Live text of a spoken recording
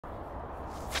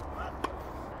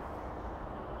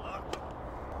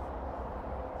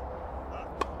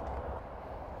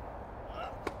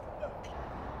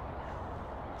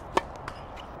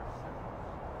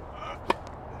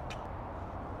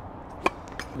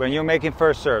When you're making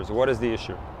first serves, what is the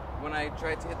issue? When I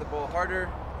try to hit the ball harder,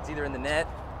 it's either in the net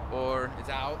or it's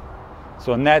out.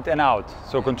 So net and out.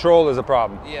 So control is a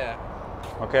problem. Yeah.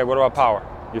 Okay, what about power?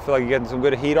 You feel like you're getting some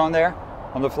good heat on there?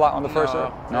 On the first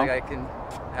serve? No? Like I can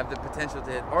have the potential to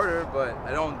hit harder, but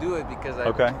I don't do it because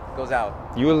it goes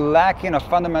out. You're lacking a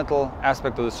fundamental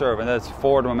aspect of the serve, and that's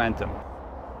forward momentum.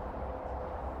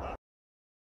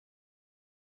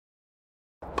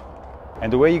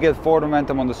 And the way you get forward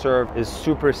momentum on the serve is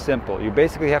super simple. You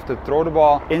basically have to throw the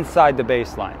ball inside the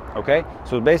baseline, okay?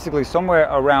 So basically somewhere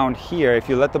around here, if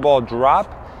you let the ball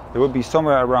drop, it would be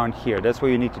somewhere around here. That's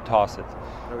where you need to toss it.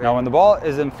 Okay. Now when the ball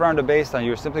is in front of the baseline,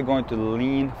 you're simply going to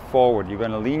lean forward. You're going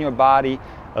to lean your body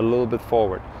a little bit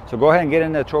forward. So go ahead and get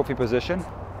in the trophy position.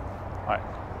 All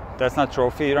right, that's not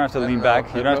trophy. You don't have to lean back.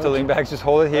 You don't have to lean back, just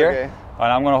hold it here. Okay. All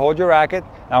right, I'm going to hold your racket.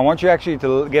 Now I want you actually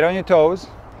to get on your toes.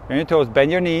 Get on your toes,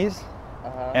 bend your knees.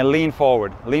 And lean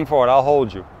forward. Lean forward. I'll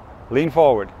hold you. Lean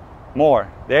forward. More.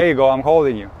 There you go. I'm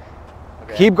holding you.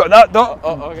 Okay. Keep going. No, don't.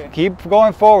 Okay. Keep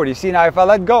going forward. You see now, if I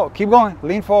let go, keep going.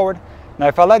 Lean forward. Now,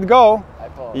 if I let go,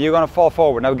 you're gonna fall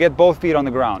forward. Now, get both feet on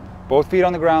the ground. Both feet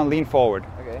on the ground. Lean forward.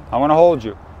 Okay. I'm gonna hold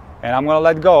you, and I'm gonna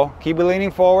let go. Keep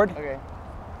leaning forward. Okay.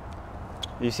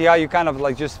 You see how you kind of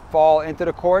like just fall into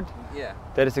the court? Yeah.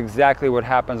 That is exactly what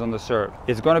happens on the serve.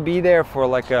 It's going to be there for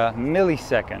like a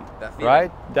millisecond,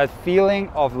 right? That feeling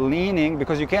of leaning,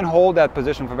 because you can't hold that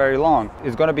position for very long.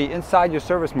 It's going to be inside your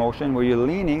service motion where you're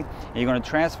leaning, and you're going to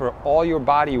transfer all your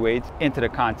body weight into the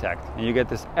contact, and you get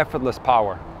this effortless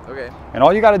power. Okay. And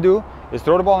all you got to do is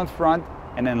throw the ball in front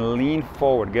and then lean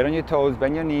forward. Get on your toes,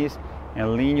 bend your knees,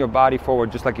 and lean your body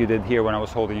forward just like you did here when I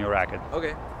was holding your racket.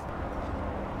 Okay.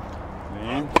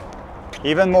 Lean.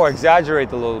 Even more,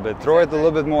 exaggerate a little bit. Throw it a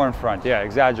little bit more in front. Yeah,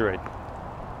 exaggerate.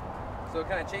 So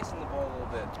kind of chasing the ball a little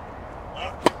bit.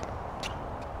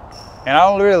 And I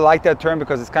don't really like that term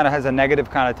because it kind of has a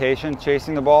negative connotation,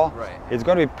 chasing the ball. Right. It's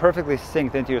going to be perfectly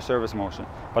synced into your service motion.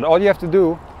 But all you have to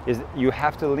do is you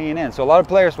have to lean in. So a lot of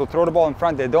players will throw the ball in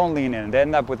front, they don't lean in. They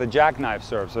end up with a jackknife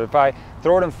serve. So if I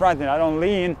throw it in front and I don't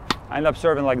lean, I end up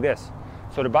serving like this.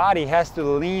 So the body has to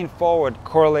lean forward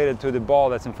correlated to the ball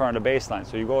that's in front of the baseline.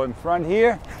 So you go in front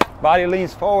here, body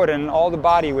leans forward, and all the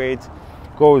body weight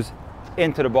goes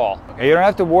into the ball. Okay. And you don't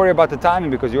have to worry about the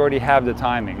timing because you already have the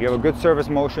timing. You have a good service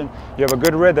motion, you have a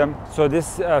good rhythm. So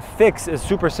this fix is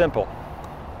super simple.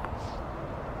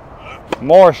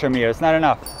 More, Shamir, it's not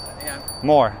enough. Yeah.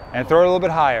 More, and throw it a little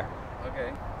bit higher.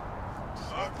 Okay.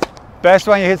 Best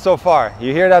one you hit so far.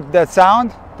 You hear that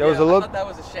sound? There was a little. I thought that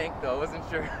was a shank though, I wasn't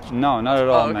sure. No, not at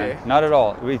all, man. Not at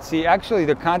all. We see actually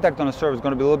the contact on the serve is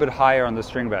going to be a little bit higher on the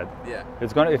string bed. Yeah.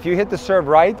 It's going to, if you hit the serve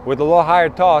right with a little higher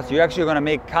toss, you're actually going to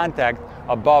make contact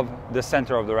above the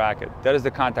center of the racket. That is the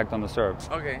contact on the serve.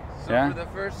 Okay. So for the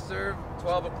first serve,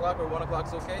 12 o'clock or 1 o'clock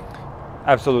is okay?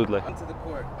 Absolutely. Into the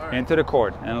court. All right. Into the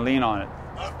court and lean on it.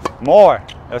 More.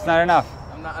 That's not enough.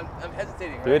 I'm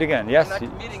hesitating. Right? Do it again. Yes.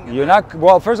 You're not.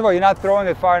 Well, first of all, you're not throwing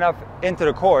it far enough into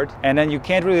the court, and then you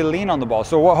can't really lean on the ball.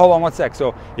 So hold on one sec.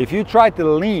 So if you try to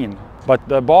lean, but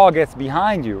the ball gets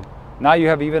behind you, now you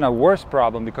have even a worse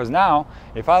problem, because now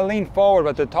if I lean forward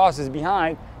but the toss is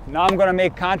behind, now I'm going to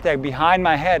make contact behind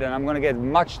my head, and I'm going to get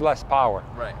much less power.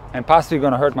 Right. And possibly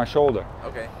going to hurt my shoulder.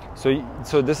 Okay.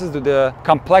 So this is the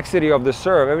complexity of the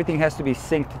serve. Everything has to be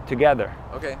synced together.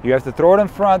 Okay. You have to throw it in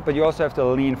front, but you also have to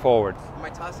lean forward. Am I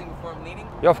tossing before I'm leaning?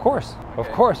 Yeah, of course. Okay.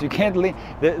 Of course. You can't lean.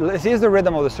 Here's the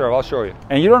rhythm of the serve. I'll show you.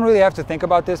 And you don't really have to think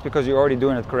about this because you're already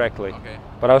doing it correctly. Okay.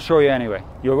 But I'll show you anyway.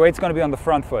 Your weight's going to be on the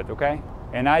front foot, okay?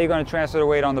 And now you're going to transfer the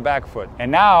weight on the back foot.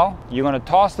 And now you're going to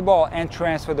toss the ball and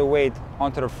transfer the weight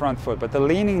onto the front foot. But the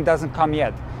leaning doesn't come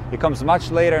yet. It comes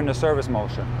much later in the service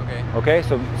motion. Okay. Okay,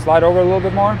 so slide over a little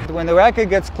bit more. When the racket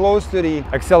gets close to the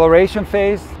acceleration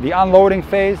phase, the unloading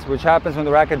phase, which happens when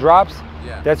the racket drops,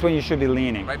 that's when you should be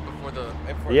leaning. Right before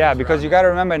the... because you got to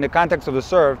remember, in the context of the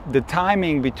serve, the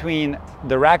timing between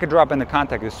the racket drop and the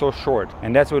contact is so short.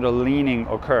 And that's where the leaning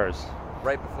occurs.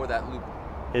 Right before that loop.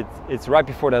 It's right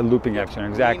before that looping action,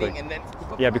 exactly. And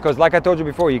then because like I told you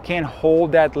before, you can't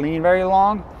hold that lean very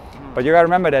long. But you got to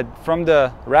remember that from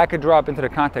the racket drop into the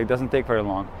contact, it doesn't take very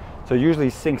long. So it usually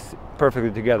syncs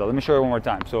perfectly together. Let me show you one more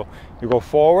time. So you go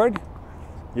forward,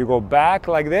 you go back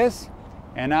like this,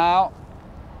 and now,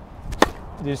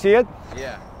 do you see it?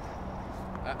 Yeah.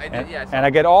 And I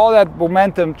get all that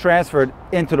momentum transferred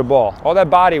into the ball. All that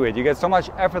body weight. You get so much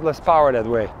effortless power that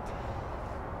way.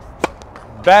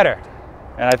 Better.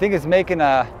 And I think it's making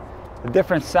a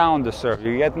different sound to serve.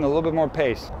 You're getting a little bit more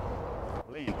pace.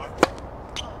 Lean.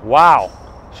 Wow.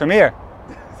 Shamir,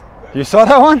 you saw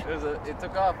that one? It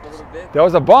took off a little bit. That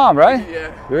was a bomb, right?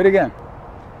 Yeah. Do it again.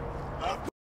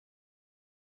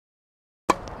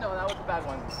 No, that was a bad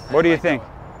one. What do you think?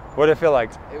 What did it feel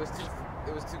like? It was too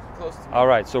close to me. All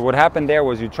right, so what happened there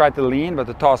was you tried to lean, but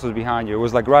the toss was behind you. It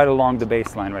was like right along the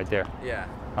baseline right there. Yeah.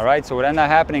 All right, so what ended up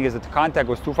happening is that the contact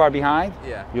was too far behind.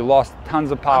 Yeah. You lost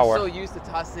tons of power. I'm so used to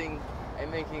tossing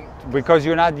and making... Because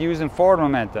you're not using forward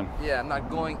momentum. Yeah, I'm not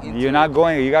going into You're not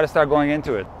going, you got to start going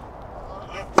into it.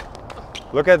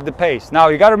 Look at the pace. Now,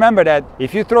 you got to remember that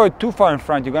if you throw it too far in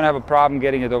front, you're going to have a problem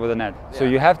getting it over the net. Yeah. So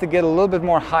you have to get a little bit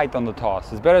more height on the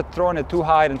toss. It's better throwing it too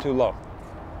high than too low.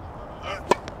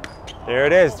 There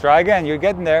it is. Try again. You're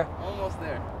getting there. Almost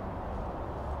there.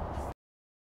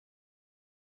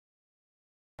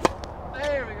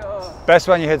 There we go. Best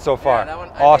one you hit so far. Yeah, that one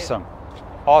Awesome.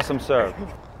 Awesome serve.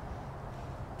 Yeah.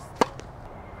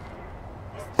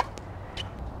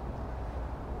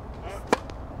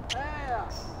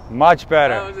 Much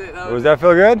better. That was it. Does that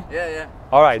feel good? Yeah, yeah.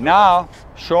 All right, now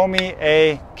show me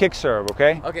a kick serve,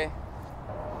 okay? Okay.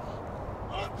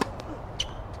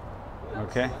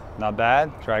 Okay, not bad.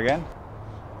 Try again.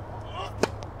 Oh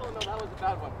no, that was a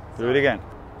bad one. Do it again.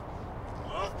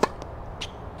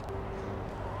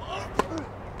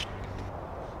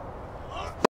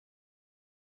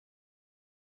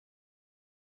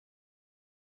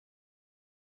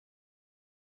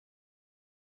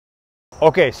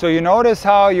 Okay, so you notice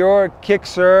how your kick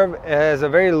serve has a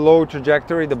very low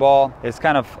trajectory. The ball is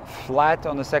kind of flat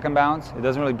on the second bounce. It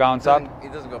doesn't really bounce up.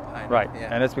 It doesn't go behind. Right,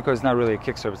 Yeah. and that's because it's not really a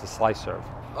kick serve, it's a slice serve.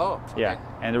 Oh, okay. Yeah,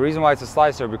 and the reason why it's a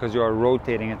slice serve because you are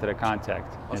rotating into the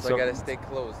contact. And Also, I gotta stay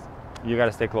close. you got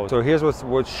to stay close. So here's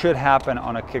what should happen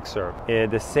on a kick serve.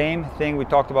 The same thing we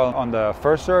talked about on the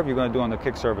first serve, you're going to do on the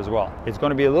kick serve as well. It's going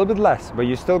to be a little bit less, but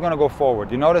you're still going to go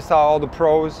forward. You notice how all the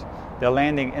pros, they're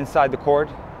landing inside the court,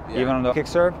 even on the kick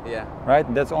serve? Yeah. Right?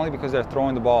 And that's only because they're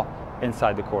throwing the ball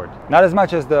inside the court. Not as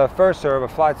much as the first serve, a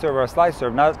flat serve or a slice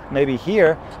serve, not maybe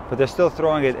here, but they're still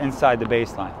throwing it inside the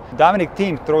baseline. Dominic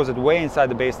Thiem throws it way inside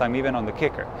the baseline, even on the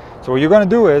kicker. So what you're going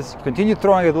to do is continue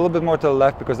throwing it a little bit more to the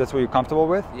left because that's what you're comfortable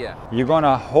with. Yeah. You're going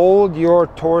to hold your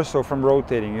torso from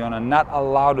rotating. You're going to not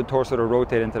allow the torso to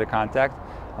rotate into the contact.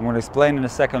 I'm going to explain in a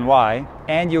second why.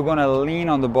 And you're going to lean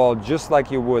on the ball just like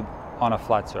you would on a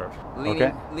flat serve.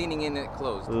 Leaning in it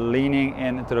closed. Leaning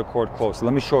into the court close.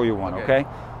 Let me show you one, okay?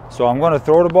 So I'm going to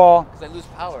throw the ball. Because I lose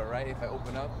power, right, if I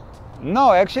open up?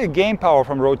 No, actually gain power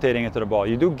from rotating into the ball.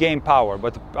 You do gain power,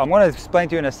 but I'm going to explain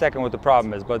to you in a second what the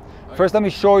problem is. But first let me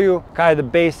show you kind of the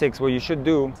basics, what you should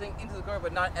do. Into the court,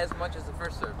 but not as much as the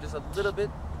first serve, just a little bit.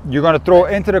 You're going to throw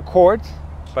into the court,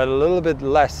 but a little bit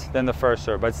less than the first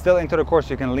serve, but still into the court so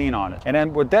you can lean on it. And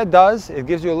then what that does, it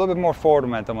gives you a little bit more forward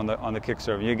momentum on the kick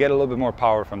serve. You get a little bit more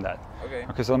power from that.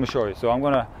 Okay, so let me show you. So I'm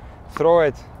going to throw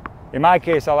it. In my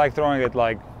case, I like throwing it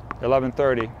like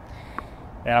 11:30,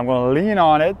 and I'm going to lean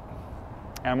on it,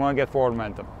 and I'm going to get forward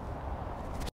momentum.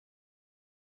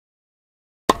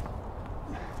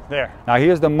 There. Now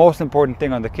here's the most important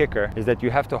thing on the kicker is that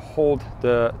you have to hold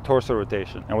the torso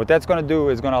rotation. And what that's going to do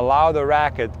is going to allow the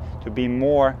racket to be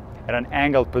more at an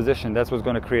angled position. That's what's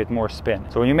going to create more spin.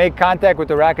 So when you make contact with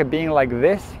the racket being like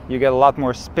this, you get a lot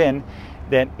more spin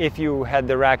than if you had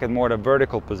the racket more at a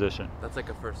vertical position. That's like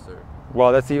a first serve.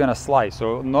 Well, that's even a slice.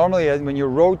 So normally when you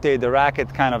rotate, the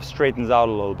racket kind of straightens out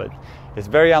a little bit. It's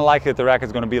very unlikely that the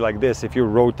racket's going to be like this if you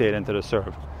rotate into the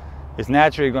serve. It's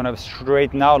naturally going to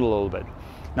straighten out a little bit.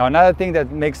 Now another thing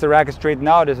that makes the racket straighten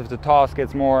out is if the toss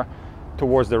gets more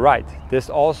towards the right. This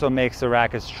also makes the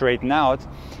racket straighten out,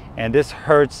 and this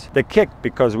hurts the kick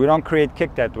because we don't create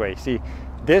kick that way. See,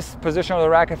 this position of the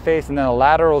racket face and then a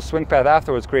lateral swing path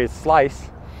afterwards creates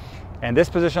slice, and this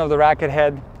position of the racket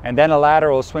head and then a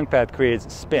lateral swing path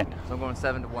creates spin. So I'm going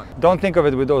 7-1. Don't think of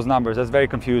it with those numbers, that's very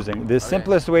confusing. The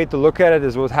simplest way to look at it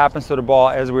is what happens to the ball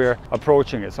as we're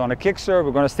approaching it. So on a kick serve,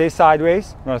 we're going to stay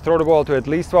sideways, we're going to throw the ball to at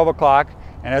least 12 o'clock,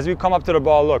 and as we come up to the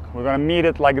ball, look, we're going to meet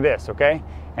it like this, okay?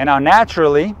 And now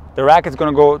naturally, the racket's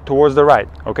going to go towards the right,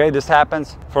 okay? This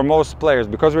happens for most players.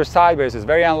 Because we're sideways, it's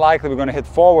very unlikely we're going to hit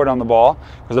forward on the ball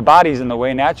because the body's in the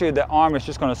way. Naturally, the arm is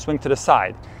just going to swing to the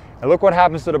side. And look what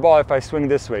happens to the ball if I swing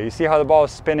this way. You see how the ball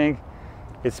is spinning?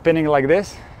 It's spinning like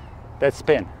this. That's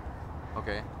spin.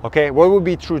 Okay. Okay, what would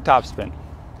be true topspin?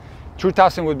 True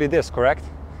topspin would be this, correct?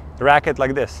 The racket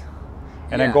like this.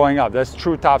 And then going up. That's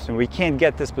true topspin. We can't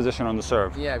get this position on the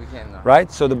serve. Yeah, we can. No.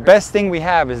 Right? So the best thing we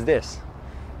have is this.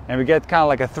 And we get kind of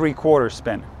like a 3/4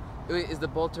 spin. Wait, is the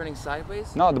ball turning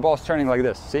sideways? No, the ball's turning like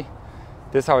this. See?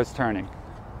 This is how it's turning.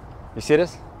 You see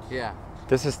this? Yeah.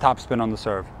 This is topspin on the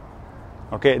serve.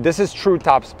 Okay, this is true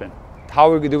topspin.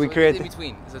 How do we create in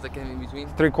between? Is it like in between?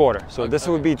 3/4. So this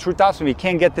would be true topspin. We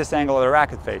can't get this angle of the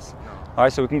racket face. No. All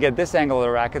right, so we can get this angle of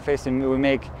the racket face, and we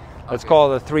make, let's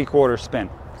call it a 3/4 spin.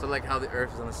 So like how the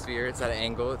Earth is on a sphere, it's at an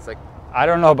angle. It's like. I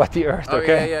don't know about the Earth,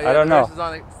 okay? Yeah. I don't know.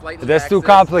 That's too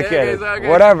axis. complicated. Okay.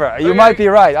 Whatever. You might be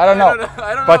right. I don't know.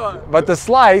 I don't know. But the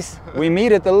slice, we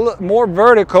meet it a little more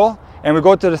vertical, and we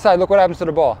go to the side. Look what happens to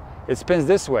the ball. It spins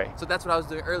this way. So that's what I was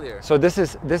doing earlier. So this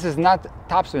is not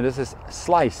topspin. This is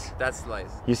slice. That's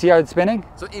slice. You see how it's spinning?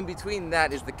 So in between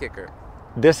that is the kicker.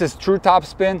 This is true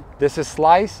topspin. This is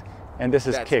slice, and this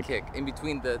is That's kick. In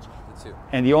between the two.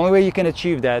 And the only way you can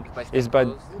achieve that is by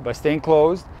staying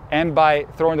closed and by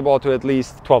throwing the ball to at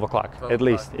least 12 o'clock, at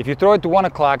least. If you throw it to 1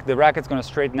 o'clock, the racket's going to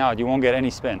straighten out. You won't get any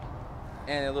spin.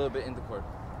 And a little bit in the court.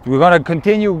 We're going to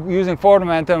continue using forward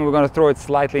momentum. We're going to throw it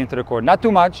slightly into the court. Not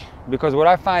too much, because what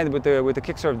I find with the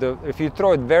kick serve, if you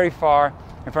throw it very far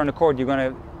in front of the court, you're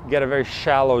going to get a very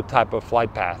shallow type of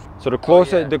flight path. So the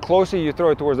closer you throw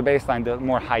it towards the baseline, the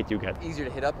more height you get. Easier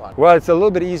to hit up on. Well, it's a little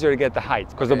bit easier to get the height,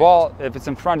 because the ball, if it's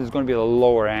in front, is going to be at a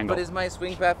lower angle. But is my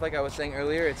swing path, like I was saying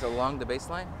earlier, it's along the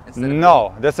baseline?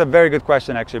 No, that's a very good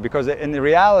question, actually, because in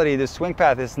reality, the swing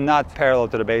path is not parallel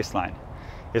to the baseline.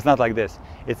 It's not like this.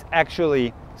 It's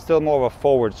actually still more of a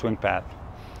forward swing path.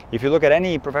 If you look at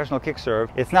any professional kick serve,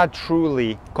 it's not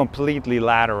truly completely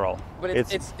lateral. But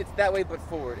it's that way, but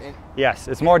forward. Yes,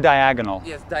 it's more diagonal.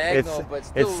 Yes, diagonal, but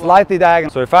still it's slightly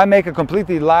diagonal. So if I make a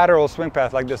completely lateral swing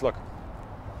path like this, look.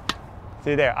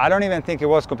 See there, I don't even think it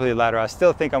was completely lateral. I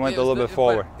still think I went a little bit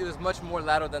forward. It was much more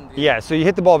lateral than the... Yeah, so you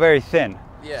hit the ball very thin.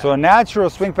 Yeah. So a natural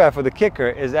swing path for the kicker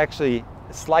is actually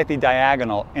slightly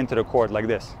diagonal into the court like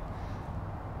this.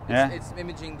 It's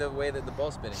imaging the way that the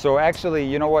ball's spinning. So actually,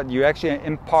 you know what? You're actually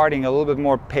imparting a little bit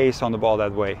more pace on the ball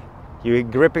that way. You're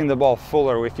gripping the ball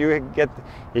fuller. If you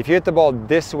hit the ball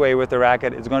this way with the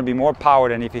racket, it's going to be more power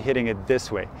than if you're hitting it this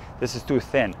way. This is too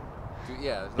thin.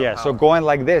 Yeah. So going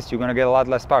like this, you're going to get a lot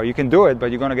less power. You can do it,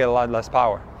 but you're going to get a lot less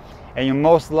power. And you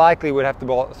most likely would have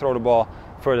to throw the ball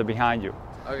further behind you.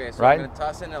 Okay, so right? I'm going to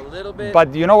toss in a little bit.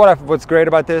 But you know what's great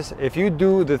about this? If you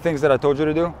do the things that I told you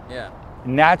to do,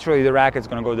 naturally the racket's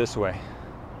going to go this way.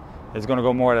 It's going to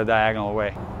go more the diagonal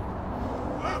way.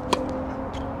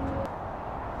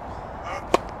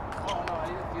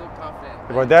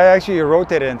 But that actually you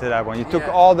rotated into that one. You took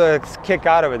all the kick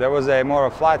out of it. That was more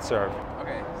of a flat serve.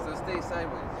 Okay, so stay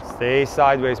sideways. Stay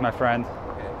sideways, my friend.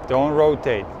 Okay. Don't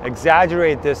rotate.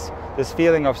 Exaggerate this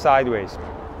feeling of sideways.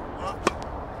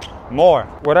 More.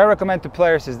 What I recommend to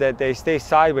players is that they stay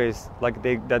sideways,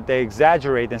 that they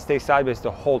exaggerate and stay sideways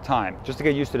the whole time, just to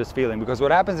get used to this feeling. Because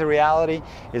what happens in reality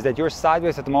is that you're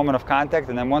sideways at the moment of contact,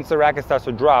 and then once the racket starts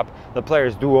to drop, the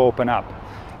players do open up.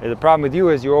 And the problem with you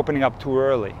is you're opening up too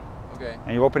early. Okay.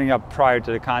 And you're opening up prior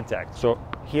to the contact. So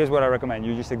here's what I recommend.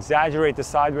 You just exaggerate the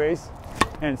sideways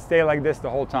and stay like this the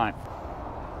whole time.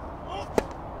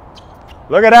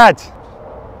 Look at that.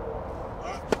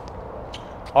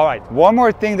 All right, one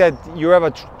more thing that you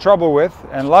have trouble with,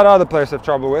 and a lot of other players have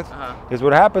trouble with, is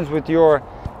what happens with your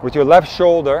left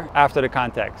shoulder after the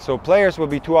contact. So players will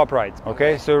be too upright,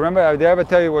 okay? So remember, did I ever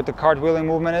tell you what the cartwheeling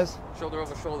movement is? Shoulder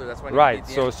over shoulder, that's when right,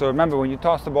 so remember, when you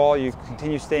toss the ball, you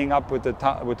continue staying up with the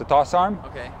toss arm.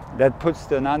 Okay. That puts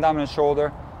the non-dominant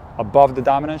shoulder above the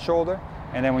dominant shoulder,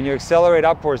 and then when you accelerate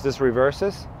upwards, this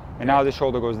reverses, and now the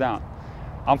shoulder goes down.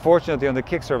 Unfortunately, on the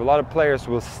kick serve, a lot of players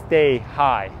will stay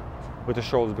high with the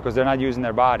shoulders because they're not using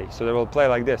their body. So they will play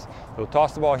like this. They'll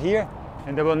toss the ball here,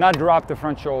 and they will not drop the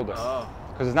front shoulder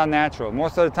because it's not natural.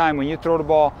 Most of the time, when you throw the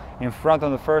ball in front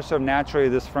on the first serve, naturally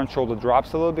this front shoulder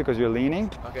drops a little because you're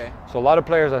leaning. Okay. So a lot of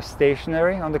players are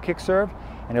stationary on the kick serve,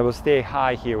 and they will stay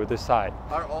high here with this side.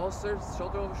 Are all serves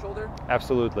shoulder over shoulder?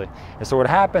 Absolutely. And so what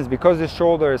happens, because the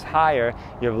shoulder is higher,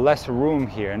 you have less room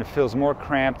here, and it feels more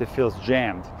cramped, it feels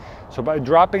jammed. So by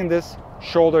dropping this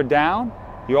shoulder down,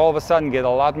 you all of a sudden get a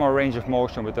lot more range of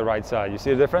motion with the right side. You see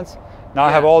the difference? Now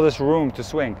I have all this room to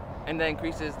swing. And that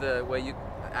increases the way you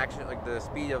actually, like the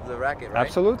speed of the racket, right?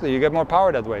 Absolutely, you get more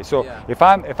power that way. So if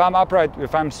I'm upright,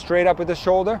 if I'm straight up with the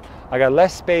shoulder, I got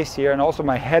less space here, and also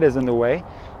my head is in the way.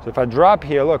 So if I drop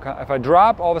here, look, if I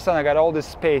drop, all of a sudden I got all this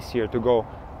space here to go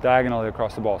diagonally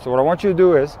across the ball. So what I want you to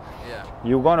do is,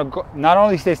 you're gonna go, not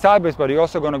only stay sideways, but you're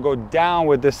also gonna go down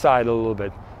with this side a little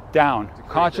bit. Down,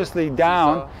 consciously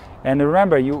down. And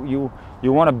remember, you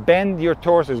want to bend your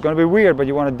torso. It's going to be weird, but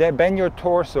you want to bend your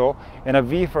torso in a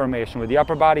V formation with the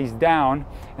upper body's down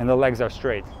and the legs are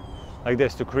straight. Like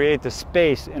this, to create the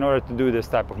space in order to do this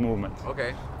type of movement.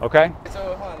 Okay. Okay?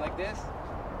 So, hold on, like this?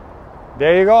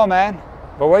 There you go, man.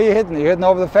 But where are you hitting? Are you hitting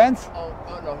over the fence? Oh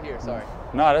no, here, sorry.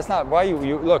 No, that's not. Why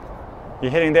you look?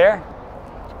 You're hitting there.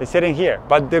 It's hitting here.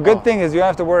 But the good thing is you don't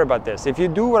have to worry about this. If you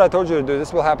do what I told you to do,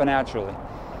 this will happen naturally.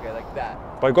 Okay, like that.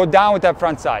 But go down with that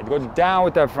front side. Go down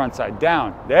with that front side.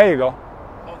 Down. There you go.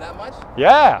 Oh, that much?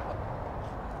 Yeah.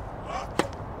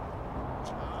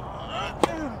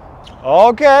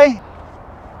 Okay.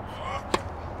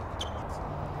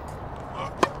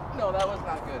 No, that was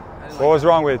not good. What was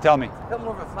wrong with it? Tell me. It felt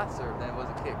more of a flat serve than it was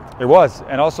a kick. It was,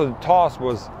 and also the toss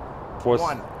was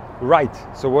One. right.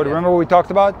 So what? Remember what we talked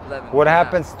about? 11. What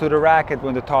happens to the racket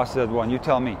when the toss is at 1? You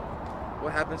tell me.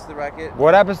 What happens to the racket?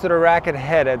 What happens to the racket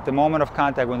head at the moment of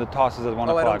contact when the toss is at 1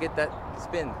 Oh, o'clock? I don't get that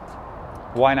spin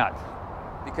Why not?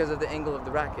 because of the angle of the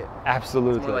racket.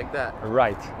 Absolutely. It's more like that.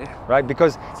 Right. Yeah. Right.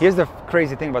 Because here's the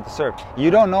crazy thing about the serve.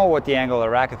 You don't know what the angle of the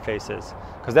racket face is,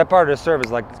 because that part of the serve is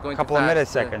like a going couple too of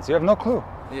fast, milliseconds. You have no clue.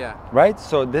 Yeah. Right?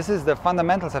 So this is the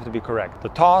fundamentals have to be correct. The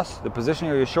toss, the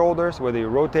positioning of your shoulders, whether you're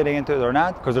rotating into it or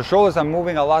not, because the shoulders are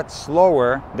moving a lot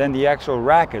slower than the actual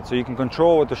racket, so you can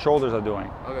control what the shoulders are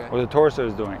doing, Okay. what the torso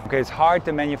is doing. Okay, it's hard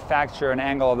to manufacture an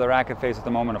angle of the racket face at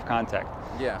the moment of contact.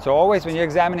 Yeah. So always when you're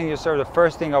examining your serve, the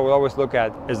first thing I would always look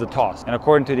at is the toss, and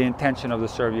according to the intention of the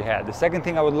serve you had. The second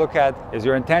thing I would look at is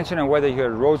your intention and whether you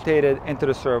had rotated into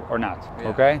the serve or not. Yeah.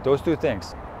 Okay, those two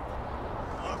things.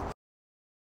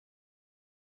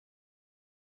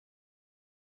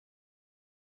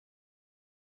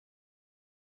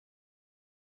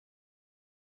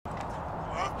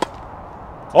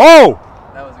 Oh!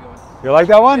 That was a good one. You like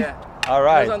that one? Yeah. All It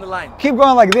right. was on the line. Keep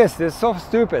going like this. This is so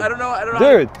stupid. I don't know.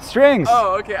 Dude, strings.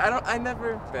 Oh, okay. I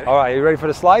never. All right, you ready for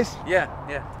the slice? Yeah,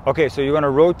 yeah. Okay, so you're gonna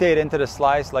rotate into the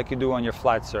slice like you do on your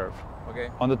flat serve. Okay.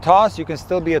 On the toss, you can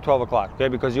still be at 12 o'clock, okay?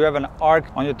 Because you have an arc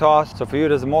on your toss. So for you,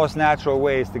 the most natural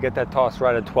way is to get that toss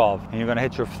right at 12. And you're gonna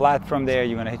hit your flat from there,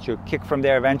 you're gonna hit your kick from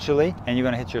there eventually, and you're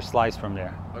gonna hit your slice from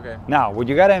there. Okay. Now, what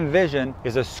you gotta envision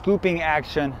is a scooping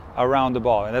action around the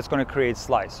ball, and that's gonna create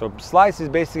slice. So slice is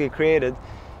basically created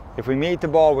if we meet the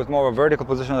ball with more of a vertical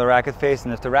position of the racket face,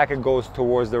 and if the racket goes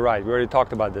towards the right. We already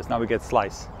talked about this, now we get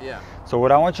slice. Yeah. So what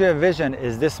I want you to envision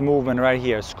is this movement right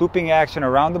here, scooping action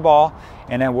around the ball,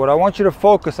 and then what I want you to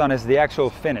focus on is the actual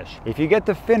finish. If you get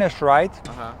the finish right,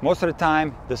 most of the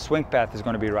time, the swing path is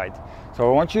gonna be right. So what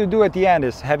I want you to do at the end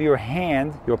is have your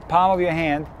hand, your palm of your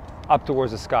hand, up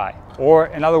towards the sky. Or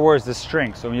in other words, the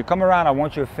string. So when you come around, I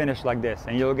want you to finish like this,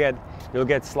 and you'll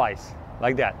get slice,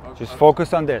 like that. Okay. Just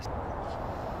focus on this.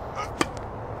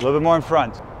 A little bit more in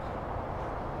front.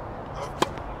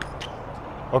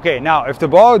 Okay, now if the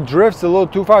ball drifts a little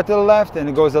too far to the left and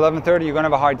it goes 11:30, you're gonna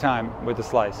have a hard time with the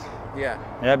slice. Yeah.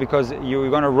 Yeah, because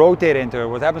you're gonna rotate into it.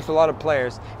 What happens to a lot of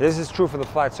players, this is true for the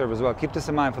flat serve as well. Keep this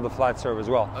in mind for the flat serve as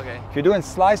well. Okay. If you're doing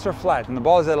slice or flat and the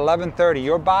ball is at 11:30,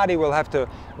 your body will have to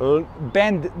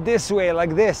bend this way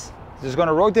like this. It's just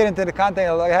gonna rotate into the contact,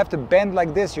 you'll have to bend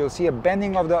like this. You'll see a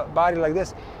bending of the body like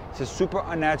this. It's just super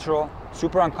unnatural,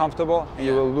 super uncomfortable, and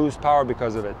you will lose power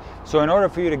because of it. So in order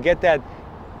for you to get that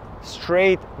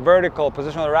straight vertical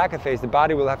position on the racket face, the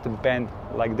body will have to bend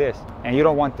like this, and you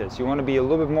don't want this. You want to be a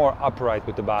little bit more upright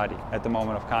with the body at the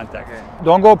moment of contact. Okay.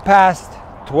 Don't go past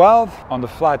 12 on the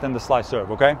flat and the slice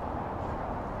serve, okay?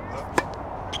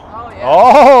 Oh yeah.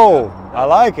 Oh, I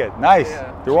like it. Nice. Yeah.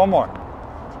 Do one more.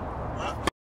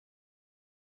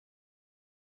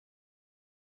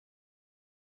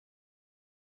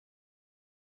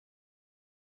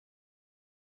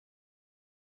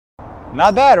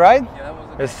 Not bad, right? Yeah,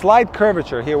 that was A slight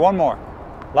curvature. Here, one more.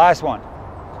 Last one.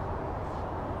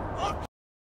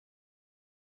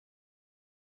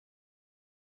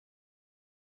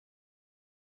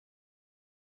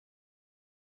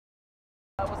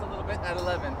 That was a little bit at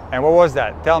 11. And what was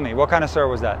that? Tell me, what kind of serve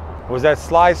was that? Was that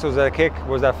slice? Was that a kick?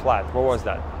 Was that flat? What was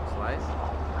that? Slice?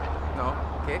 No,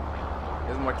 kick. It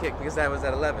was more kick because that was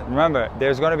at 11. Remember,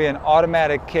 there's going to be an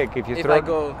automatic kick if you If throw. I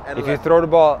go at if 11. you throw the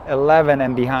ball 11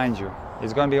 and behind you,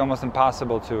 it's going to be almost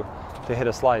impossible to hit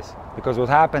a slice, because what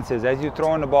happens is as you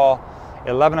throw in the ball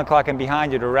 11 o'clock and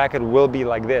behind you, the racket will be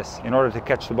like this in order to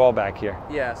catch the ball back here.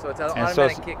 Yeah, so it's an And so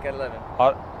automatic kick at 11.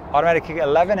 Automatic kick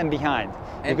 11 and behind.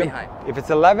 And You can- behind. If it's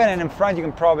 11 and in front, you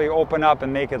can probably open up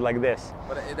and make it like this.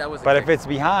 That was a But kick. if it's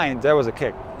behind, that was a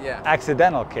kick. Yeah.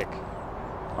 Accidental kick.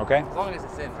 Okay? As long as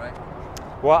it's in, right?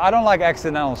 Well, I don't like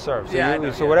accidental serves. So, Yeah, I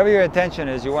know, so yeah. whatever your intention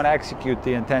is, you want to execute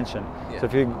the intention. Yeah. So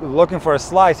if you're looking for a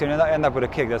slice and you end up with a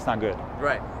kick, that's not good.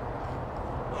 Right.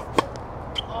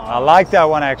 I like that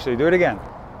one actually. Do it again.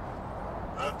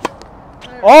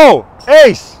 Oh,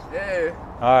 ace! Yeah.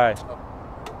 All right. There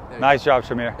you Nice job,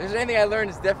 Shamir. go. If there's anything I learned,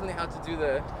 is definitely how to do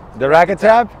the The racket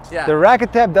tap? Yeah. The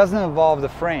racket tap doesn't involve the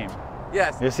frame.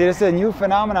 Yes. You see, this is a new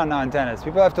phenomenon now in tennis.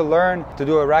 People have to learn to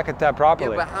do a racket tap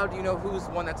properly. Yeah, but how do you know who's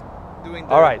one that's doing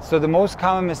the... All right, so the most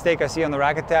common mistake I see on the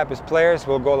racket tap is players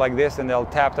will go like this and they'll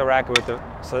tap the racket with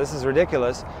the... So this is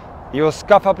ridiculous. You will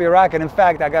scuff up your racket. In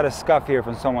fact, I got a scuff here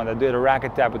from someone that did a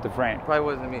racket tap with the frame. Probably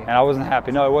wasn't me. And I wasn't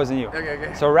happy. No, it wasn't you.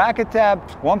 Okay. So racket tap,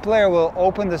 one player will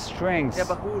open the strings. Yeah,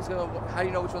 but who's gonna... How do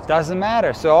you know which one's... Doesn't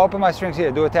matter. So I'll open my strings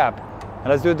here, do a tap. And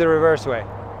let's do it the reverse way.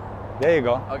 There you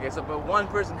go. Okay, so but one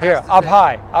person has here, to up say...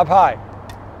 high, up high.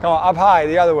 Come on, up high,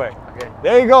 the other way. Okay.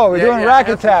 There you go. We're doing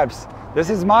racket to... taps. This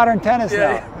is modern tennis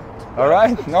now. Yeah. All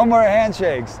right? No more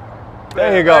handshakes.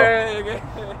 There you go.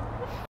 Okay.